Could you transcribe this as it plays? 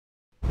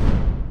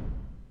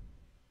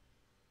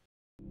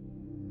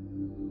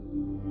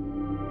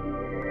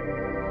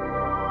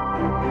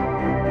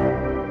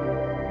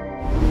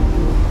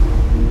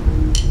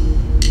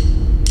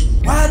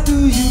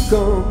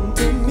come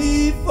to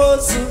me for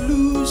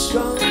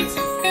solutions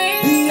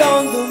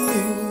beyond the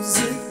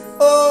music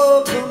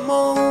of the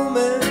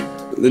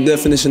moment. The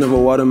definition of a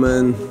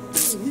waterman,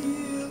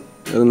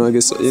 I don't know, I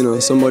guess, you know,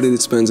 somebody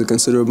that spends a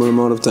considerable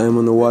amount of time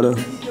on the water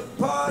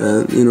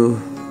and, you know,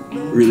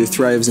 really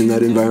thrives in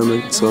that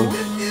environment. So,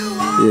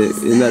 yeah,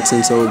 in that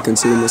sense, I would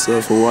consider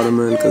myself a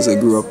waterman because I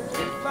grew up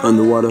on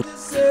the water,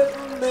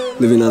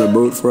 living on a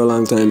boat for a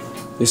long time.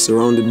 You're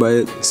surrounded by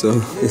it,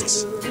 so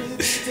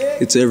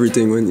it's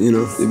everything when, you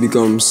know, it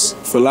becomes,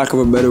 for lack of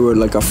a better word,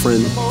 like a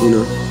friend, you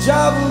know.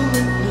 Come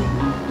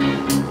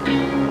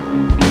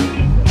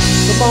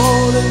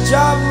on and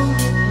travel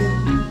with me.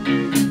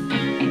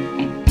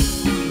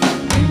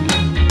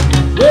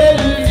 Well,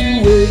 if you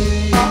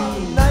wait all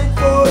night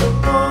for the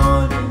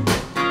morning,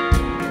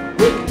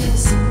 it can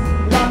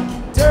seem like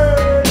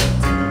eternity.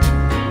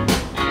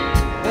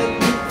 And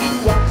if you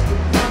watch the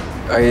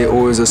clock, I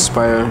always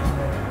aspire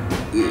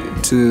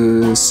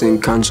to sing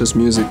conscious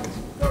music,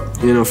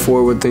 you know,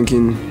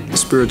 forward-thinking,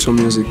 spiritual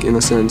music in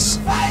a sense.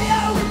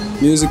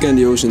 Music and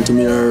the ocean to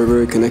me are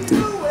very connected.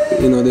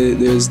 You know,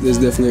 there's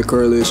definitely a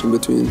correlation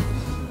between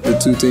the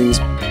two things.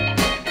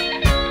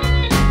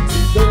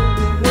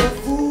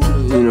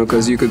 You know,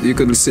 because you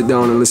could sit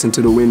down and listen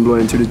to the wind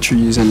blowing through the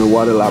trees and the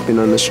water lapping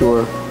on the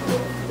shore.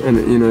 And,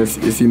 you know,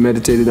 if you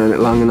meditated on it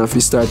long enough,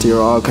 you start to hear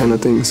all kind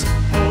of things.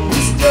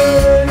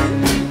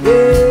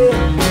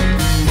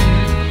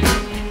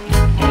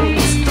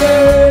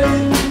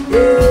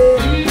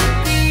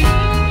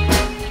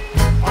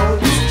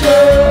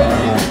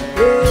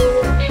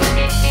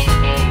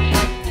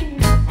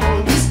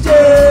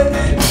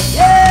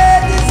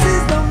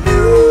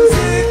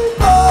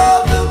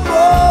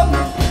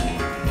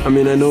 I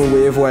mean, I know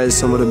wave-wise,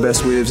 some of the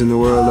best waves in the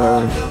world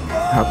are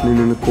happening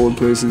in the cold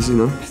places, you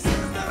know.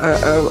 I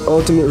have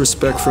ultimate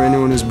respect for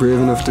anyone who's brave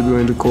enough to go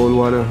into cold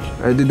water.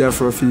 I did that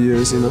for a few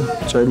years, you know,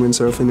 tried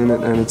windsurfing in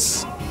it, and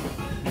it's,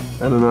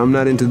 I don't know, I'm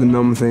not into the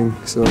numb thing,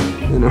 so,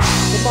 you know.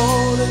 Come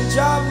on and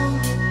travel.